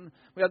things, and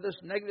we have this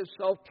negative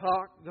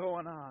self-talk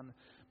going on.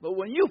 But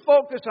when you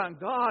focus on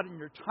God and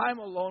your time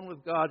alone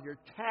with God, your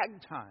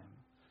tag time,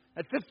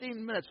 at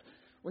 15 minutes,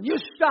 when you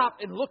stop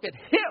and look at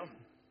Him,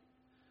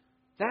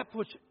 that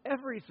puts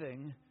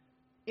everything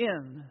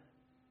into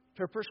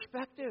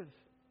perspective.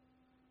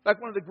 In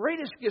fact, one of the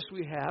greatest gifts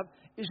we have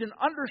is an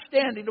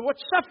understanding of what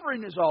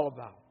suffering is all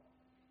about.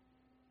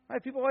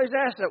 Right? People always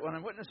ask that when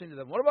I'm witnessing to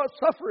them. What about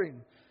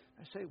suffering?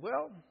 I say,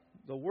 well,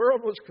 the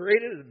world was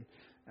created and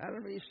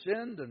Adam and Eve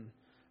sinned and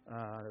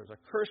there was a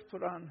curse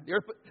put on the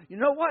earth. But you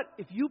know what?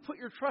 If you put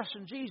your trust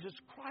in Jesus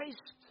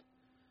Christ,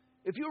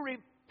 if you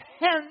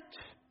repent,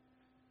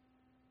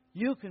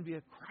 you can be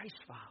a Christ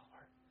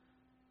follower.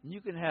 And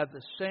you can have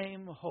the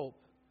same hope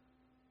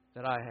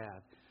that I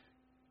have.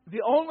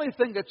 The only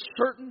thing that's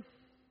certain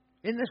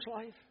in this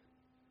life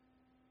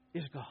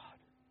is God.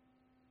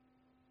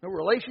 No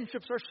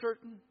relationships are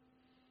certain.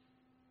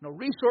 No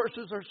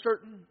resources are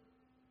certain.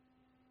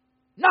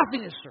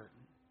 Nothing is certain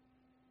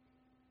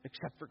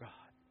except for God.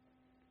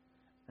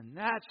 And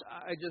that's,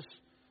 I just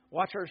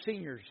watch our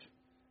seniors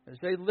as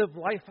they live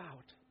life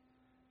out.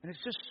 And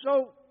it's just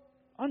so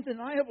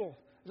undeniable.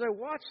 As I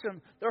watch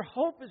them, their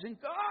hope is in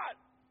God.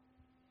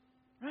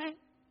 Right?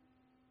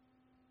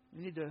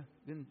 We need to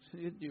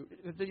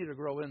continue to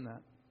grow in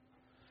that.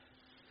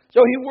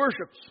 So he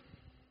worships.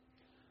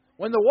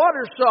 When the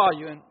waters saw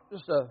you, and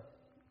just a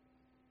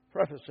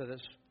preface to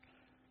this,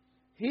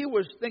 he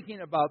was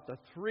thinking about the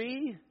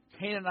three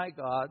Canaanite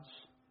gods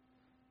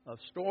of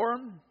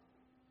storm,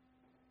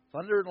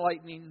 thunder and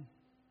lightning,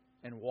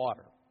 and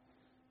water.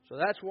 So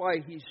that's why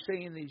he's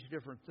saying these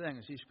different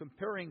things. He's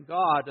comparing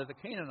God to the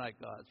Canaanite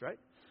gods, right?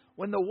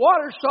 When the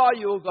waters saw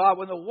you, O God,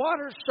 when the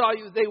waters saw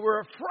you, they were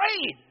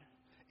afraid.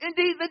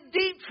 Indeed, the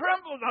deep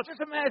trembled. Now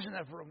just imagine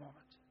that for a moment.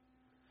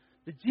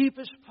 The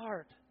deepest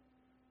part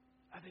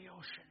of the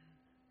ocean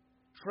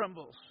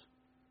trembles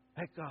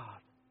at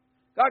God.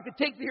 God could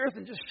take the earth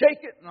and just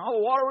shake it and all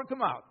the water would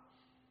come out.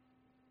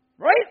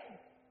 Right?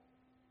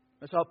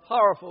 That's how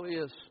powerful He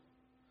is.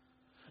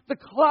 The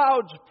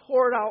clouds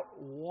poured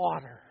out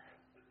water.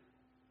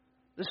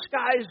 The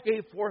skies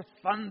gave forth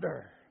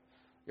thunder.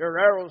 Your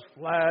arrows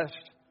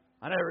flashed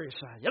on every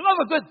side. You love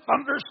a good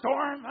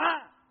thunderstorm,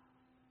 huh?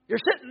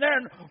 You're sitting there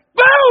and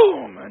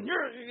boom! And you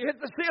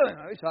hit the ceiling.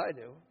 At least I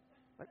do.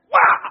 Like,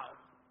 wow!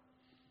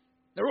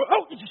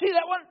 Did you see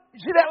that one? Did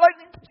you see that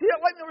lightning? Did you see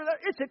that lightning over there?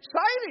 It's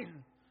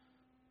exciting.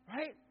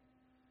 Right?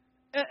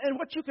 And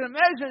what you can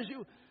imagine as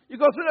you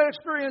go through that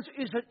experience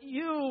is that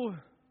you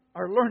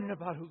are learning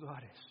about who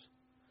God is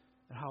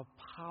and how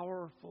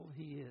powerful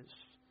He is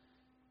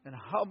and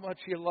how much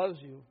He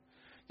loves you.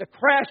 The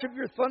crash of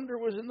your thunder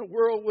was in the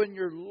world when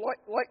you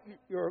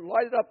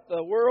lighted up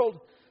the world.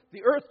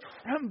 The earth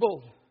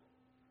trembled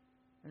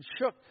and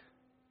shook.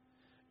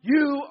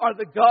 You are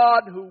the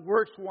God who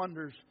works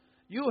wonders.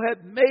 You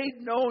have made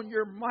known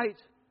your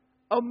might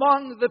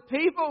among the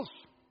peoples.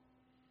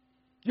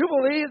 You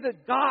believe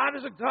that God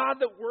is a God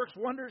that works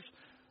wonders.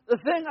 The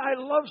thing I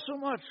love so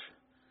much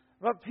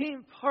about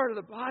being part of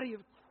the body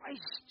of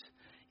Christ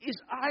is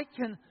I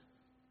can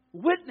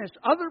witness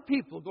other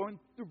people going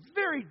through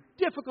very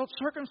difficult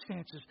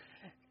circumstances.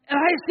 And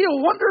I see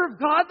a wonder of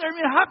God there. I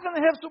mean, how can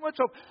they have so much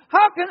hope?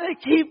 How can they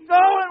keep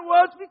going?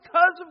 Well, it's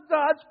because of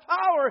God's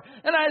power.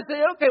 And I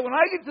say, okay, when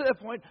I get to that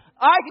point,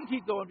 I can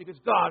keep going because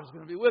God is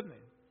going to be with me.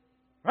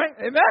 Right?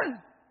 Amen?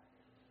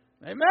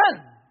 Amen.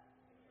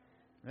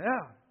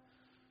 Yeah.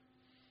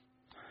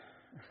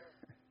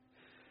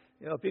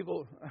 You know, I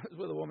was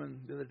with a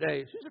woman the other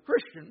day. She's a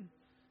Christian.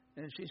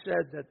 And she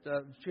said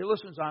that she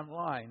listens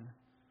online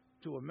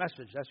to a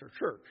message. That's her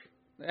church.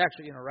 They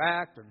actually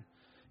interact. And,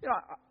 you know,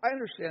 I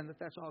understand that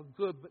that's all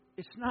good, but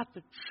it's not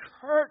the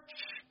church.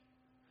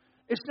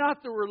 It's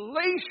not the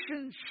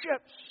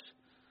relationships.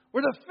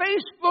 We're the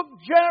Facebook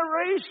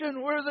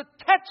generation. We're the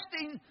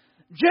texting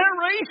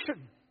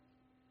generation.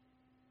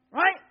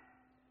 Right?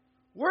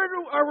 Where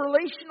do our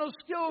relational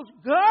skills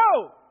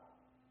go?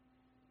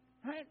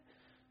 Right?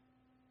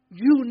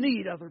 You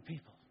need other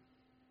people.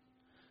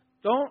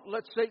 Don't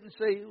let Satan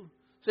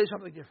say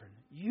something different.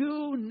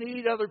 You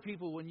need other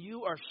people when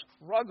you are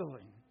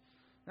struggling.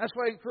 That's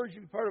why I encourage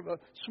you to be part of a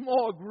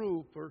small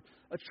group or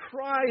a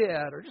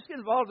triad or just get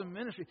involved in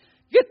ministry.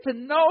 Get to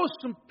know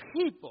some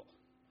people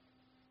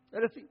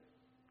that if the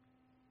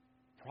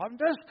problem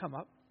does come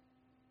up,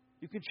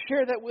 you can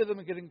share that with them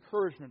and get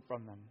encouragement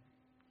from them.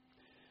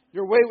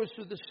 Your way was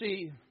through the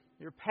sea,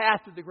 your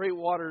path through the great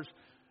waters,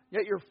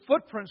 yet your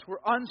footprints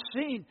were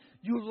unseen.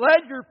 You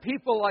led your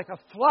people like a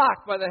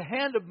flock by the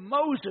hand of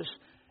Moses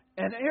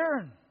and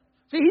Aaron.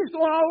 See, he's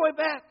going all the way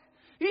back.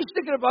 He's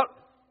thinking about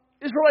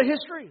Israelite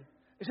history.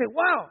 He say,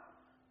 wow,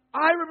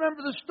 I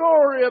remember the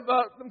story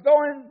about them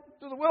going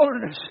to the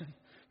wilderness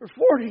for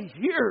 40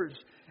 years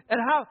and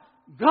how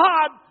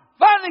God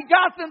finally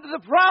got them to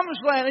the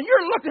promised land. And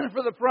you're looking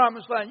for the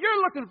promised land.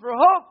 You're looking for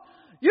hope.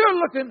 You're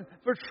looking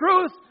for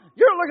truth.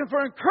 You're looking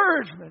for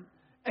encouragement.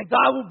 And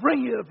God will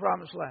bring you to the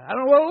promised land. I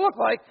don't know what it'll look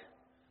like,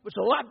 but it's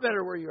a lot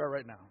better where you are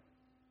right now.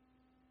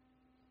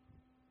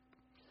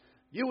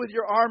 You with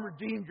your arm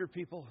redeemed your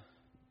people,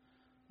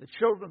 the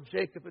children of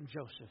Jacob and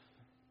Joseph.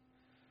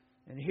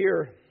 And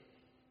here,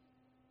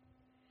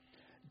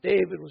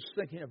 David was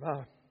thinking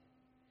about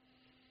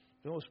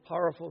the most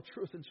powerful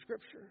truth in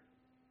Scripture.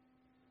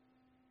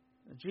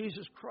 And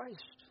Jesus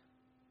Christ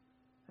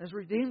has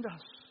redeemed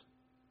us.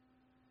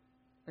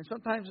 And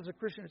sometimes as a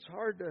Christian, it's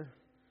hard to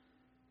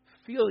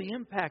feel the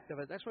impact of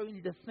it. That's why we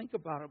need to think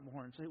about it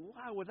more and say,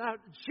 wow, without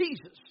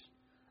Jesus,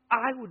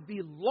 I would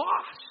be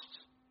lost.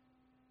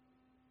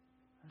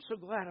 I'm so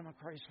glad I'm a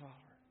Christ follower.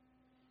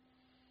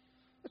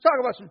 Let's talk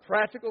about some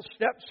practical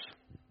steps.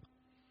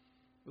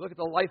 We look at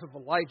the life of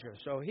Elijah.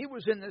 So he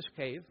was in this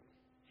cave,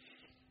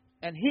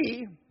 and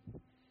he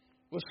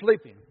was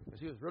sleeping because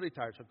he was really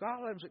tired. So God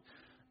let him sleep.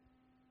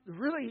 The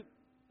really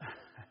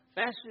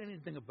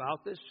fascinating thing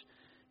about this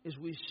is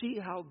we see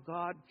how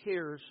God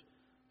cares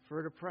for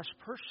a depressed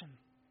person.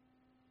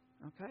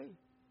 Okay?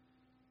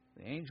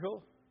 The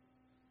angel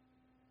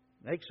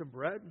makes some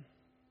bread.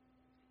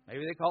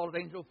 Maybe they call it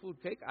angel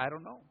food cake. I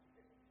don't know.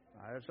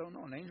 I just don't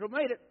know. An angel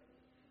made it.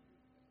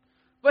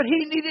 But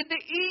he needed to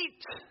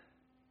eat.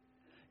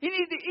 He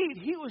needed to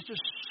eat. He was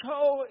just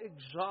so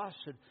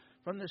exhausted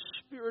from the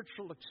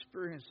spiritual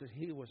experience that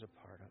he was a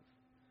part of.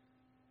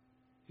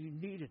 He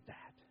needed that.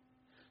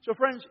 So,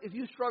 friends, if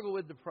you struggle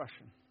with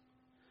depression,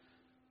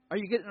 are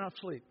you getting enough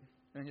sleep?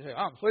 And you say,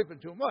 I'm sleeping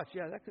too much.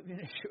 Yeah, that could be an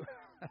issue.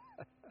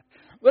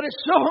 But it's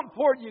so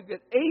important you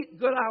get 8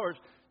 good hours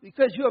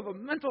because you have a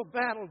mental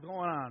battle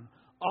going on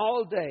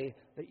all day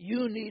that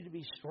you need to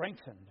be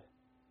strengthened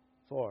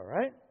for,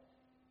 right?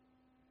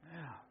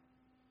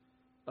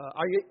 Yeah.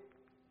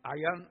 Are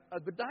you on a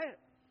good diet?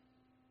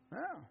 Yeah.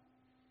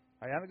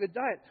 Are you on a good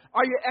diet?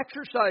 Are you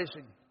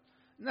exercising?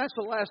 And that's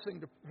the last thing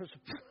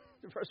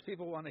depressed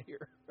people want to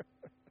hear.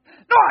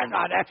 No, I'm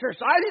not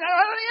exercising. I don't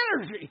have any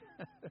energy.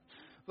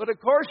 But of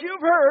course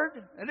you've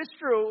heard, and it's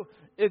true,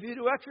 if you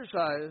do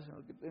exercise,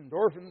 it'll get the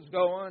endorphins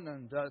going,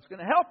 and it's going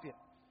to help you.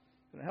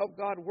 It's going to help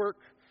God work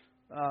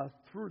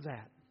through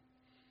that.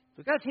 So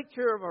we've got to take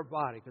care of our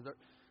body. Because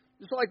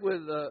just like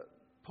with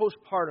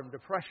postpartum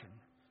depression,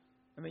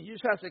 I mean, you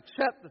just have to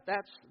accept that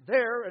that's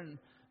there, and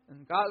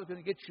God's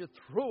going to get you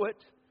through it.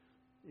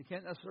 You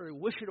can't necessarily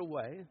wish it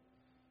away.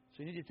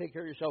 So you need to take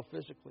care of yourself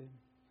physically.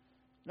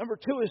 Number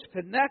 2 is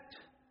connect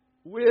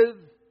with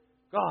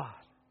God.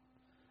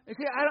 You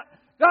see,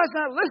 God's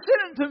not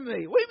listening to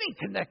me. What do you mean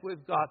connect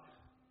with God?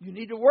 You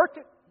need to work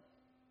it.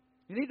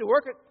 You need to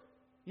work it.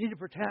 You need to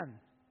pretend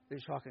that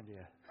He's talking to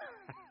you.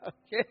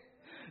 Okay?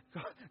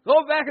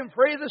 Go back and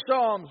pray the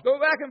Psalms. Go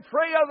back and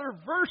pray other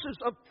verses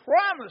of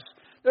promise.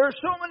 There are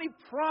so many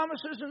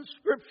promises in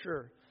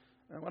Scripture.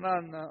 I went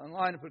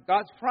online and put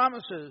God's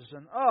promises,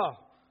 and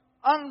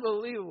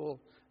unbelievable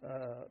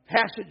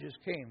passages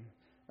came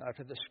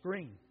to the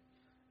screen.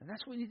 And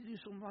that's what we need to do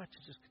so much,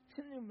 is just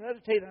continue to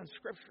meditate on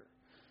Scripture.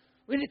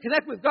 We need to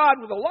connect with God.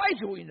 With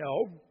Elijah, we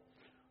know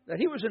that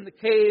he was in the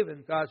cave,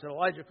 and God said,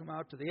 Elijah, come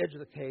out to the edge of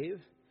the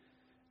cave.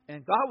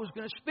 And God was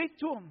going to speak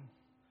to him.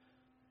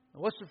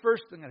 And what's the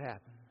first thing that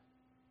happened?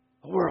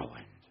 A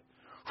whirlwind.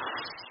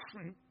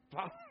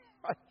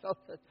 I felt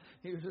that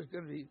he was just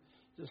going to be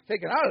just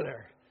taken out of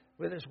there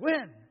with his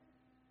wind.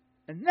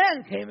 And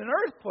then came an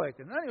earthquake,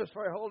 and then he was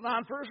probably holding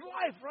on for his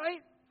life,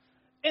 right?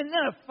 And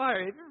then a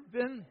fire. Have you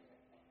ever been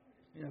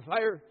in a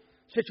fire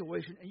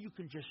situation and you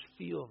can just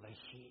feel the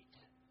heat?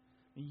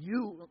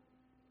 You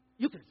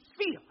can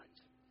feel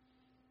it.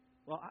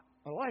 Well,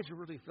 Elijah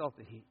really felt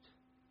the heat.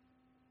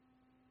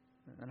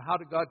 And how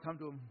did God come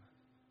to him?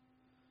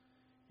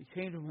 He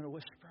came to him in a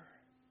whisper.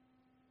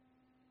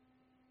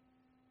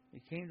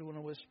 He came to him in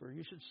a whisper.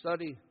 You should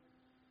study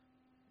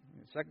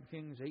 2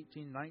 Kings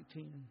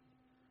 18:19.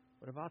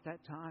 But about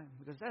that time,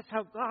 because that's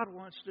how God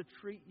wants to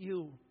treat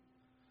you.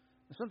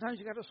 And sometimes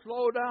you got to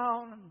slow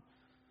down and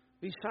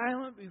be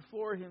silent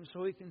before Him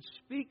so He can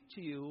speak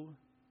to you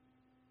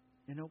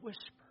in a whisper.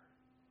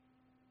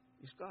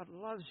 Because God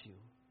loves you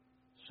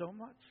so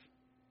much.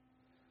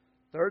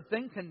 Third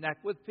thing,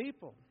 connect with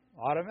people.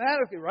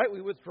 Automatically, right?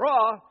 We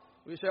withdraw.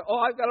 We say,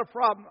 I've got a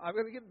problem. I've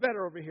got to get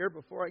better over here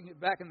before I can get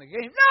back in the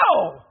game.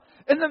 No!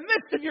 In the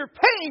midst of your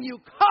pain, you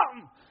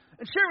come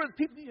and share with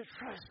people you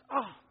trust.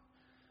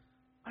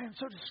 I am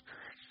so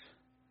discouraged.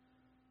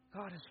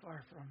 God is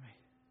far from me.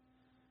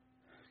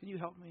 Can you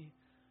help me?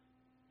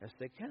 Yes,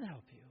 they can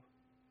help you.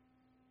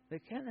 They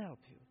can help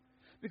you.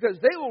 Because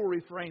they will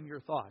reframe your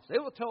thoughts. They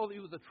will tell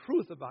you the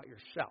truth about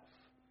yourself.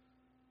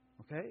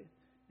 Okay?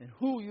 And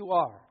who you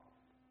are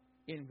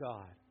in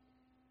God.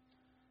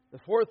 The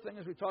fourth thing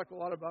is we talked a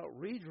lot about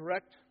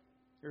redirect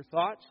your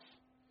thoughts.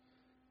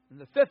 And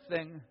the fifth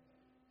thing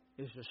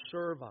is to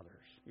serve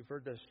others. You've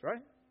heard this,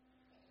 right?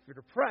 If you're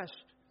depressed,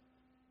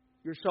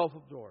 you're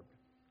self-absorbed.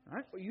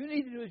 Right? What you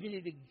need to do is you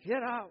need to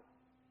get out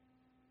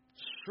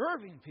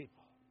serving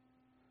people.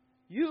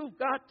 You've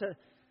got to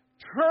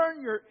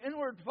turn your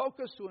inward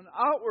focus to an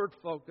outward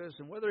focus,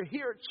 and whether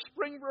here at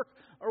Springbrook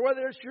or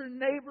whether it's your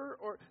neighbor,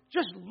 or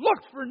just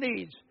look for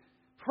needs.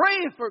 Pray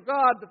for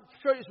God to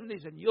show you some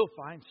needs, and you'll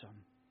find some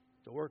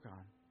to work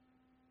on.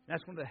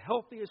 That's one of the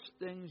healthiest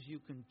things you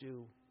can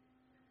do.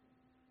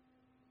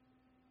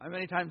 I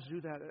many times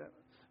do that.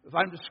 If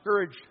I'm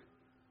discouraged,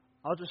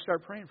 I'll just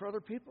start praying for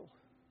other people.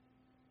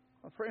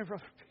 I'm praying for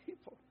other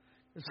people.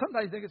 And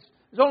sometimes you think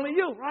it's only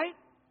you, right?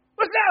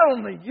 But it's not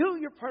only you.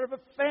 You're part of a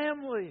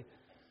family.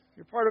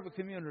 You're part of a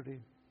community.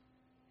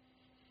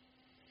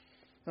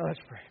 Now let's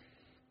pray.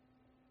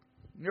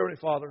 Dear Heavenly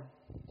Father,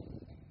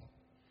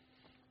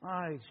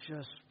 I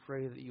just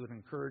pray that you would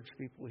encourage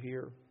people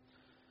here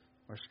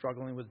who are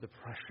struggling with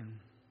depression.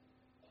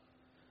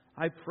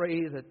 I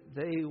pray that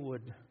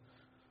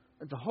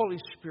that the Holy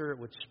Spirit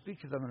would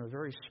speak to them in a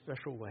very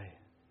special way.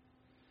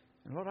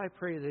 And Lord, I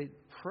pray they'd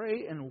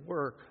pray and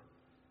work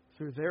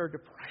through their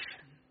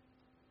depression.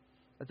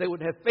 That they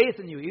would have faith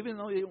in you, even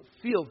though they don't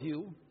feel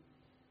you.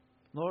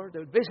 Lord, they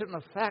would base it on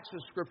the facts of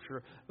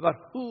Scripture about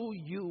who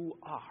you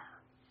are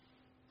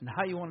and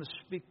how you want to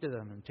speak to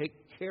them and take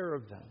care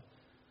of them.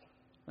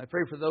 I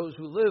pray for those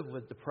who live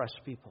with depressed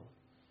people.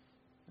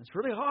 It's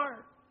really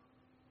hard.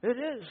 It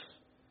is.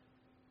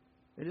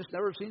 They just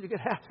never seem to get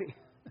happy.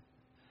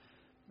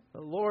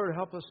 But Lord,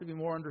 help us to be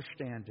more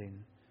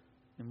understanding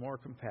and more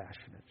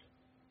compassionate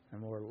and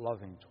more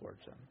loving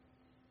towards them.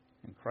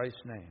 In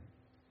Christ's name,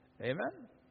 amen.